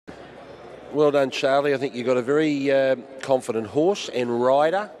Well done, Charlie. I think you've got a very confident horse and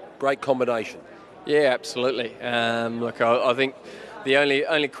rider. Great combination. Yeah, absolutely. Look, I think the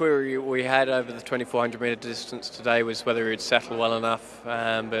only query we had over the 2,400 metre distance today was whether he'd settle well enough.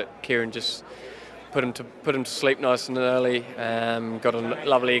 But Kerrin just put him to sleep nice and early. Got a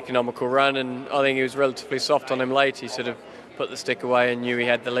lovely economical run, and I think he was relatively soft on him late. He sort of put the stick away and knew he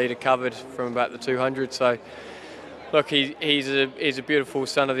had the leader covered from about the 200. So, look, he's a beautiful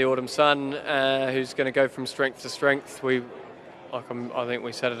son of the autumn sun who's going to go from strength to strength. I think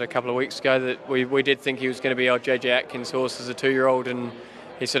we said it a couple of weeks ago that we did think he was going to be our JJ Atkins horse as a 2-year-old, and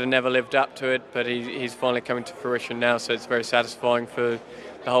he sort of never lived up to it, but he's finally coming to fruition now, so it's very satisfying for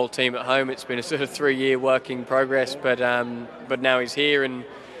the whole team at home. It's been a sort of 3-year work in progress, but now he's here, and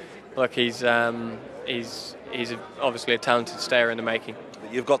look, he's obviously a talented stayer in the making.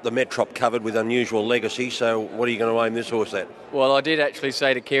 You've got the Metrop covered with unusual legacy, so what are you going to aim this horse at? Well, I did actually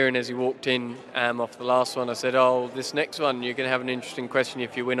say to Kerrin as he walked in off the last one, I said, this next one, you're going to have an interesting question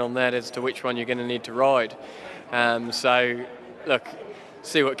if you win on that as to which one you're going to need to ride. So, look,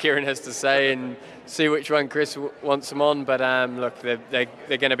 see what Kerrin has to say and see which one Chris wants them on. But, look, they're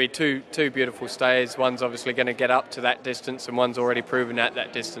going to be two beautiful stayers. One's obviously going to get up to that distance and one's already proven at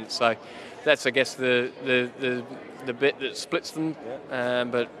that distance. So that's, I guess, the bit that splits them,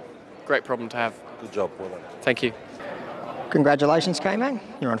 but great problem to have. Good job, well done. Thank you. Congratulations, K-Man.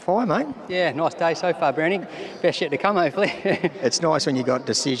 You're on fire, mate. Yeah, nice day so far, Brownie. Best yet to come, hopefully. It's nice when you got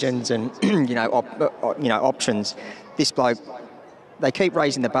decisions and options. This bloke, they keep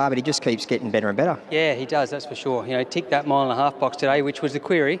raising the bar, but he just keeps getting better and better. Yeah, he does. That's for sure. Ticked that 1.5 mile box today, which was the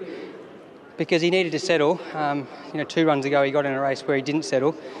query, because he needed to settle. 2 runs ago he got in a race where he didn't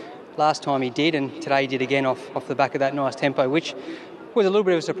settle. Last time he did, and today he did again off the back of that nice tempo, which was a little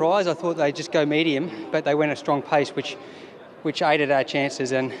bit of a surprise. I thought they'd just go medium, but they went a strong pace, which aided our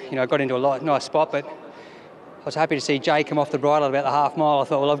chances, and got into a nice spot. But I was happy to see Jay come off the bridle at about the 1/2 mile. I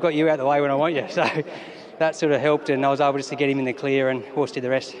thought, well, I've got you out the way when I want you, so that sort of helped, and I was able just to get him in the clear, and horse did the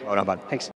rest. Well done, bud. Thanks.